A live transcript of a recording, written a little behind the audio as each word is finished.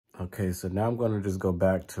Okay, so now I'm going to just go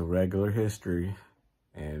back to regular history,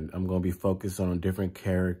 and I'm going to be focused on different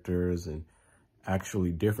characters and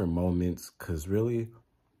actually different moments, because really,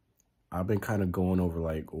 I've been kind of going over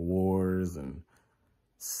like wars and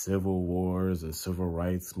civil wars and civil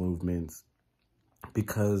rights movements,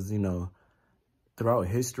 because, you know, throughout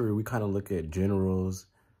history, we kind of look at generals.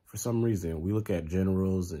 For some reason, we look at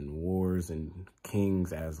generals and wars and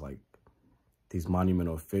kings as like these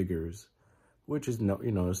monumental figures, which is, no,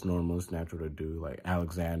 you know, it's normal, it's natural to do, like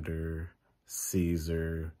Alexander,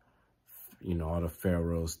 Caesar, you know, all the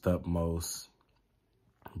pharaohs, Thutmose.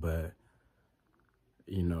 But,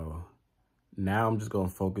 you know, now I'm just going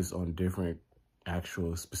to focus on different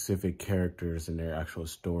actual specific characters and their actual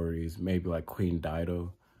stories, maybe like Queen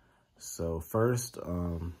Dido. So first,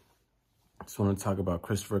 I just want to talk about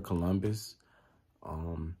Christopher Columbus.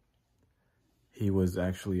 He was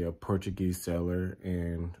actually a Portuguese sailor,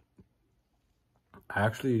 and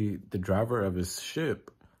actually the driver of his ship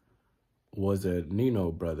was a Nino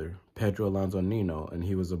brother, Pedro Alonso Nino, and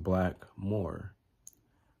he was a black Moor.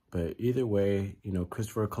 But either way, you know,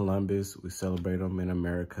 Christopher Columbus, we celebrate him in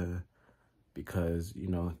America because, you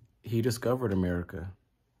know, he discovered America.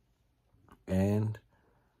 And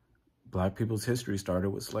Black people's history started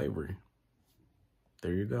with slavery.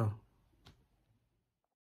 There you go.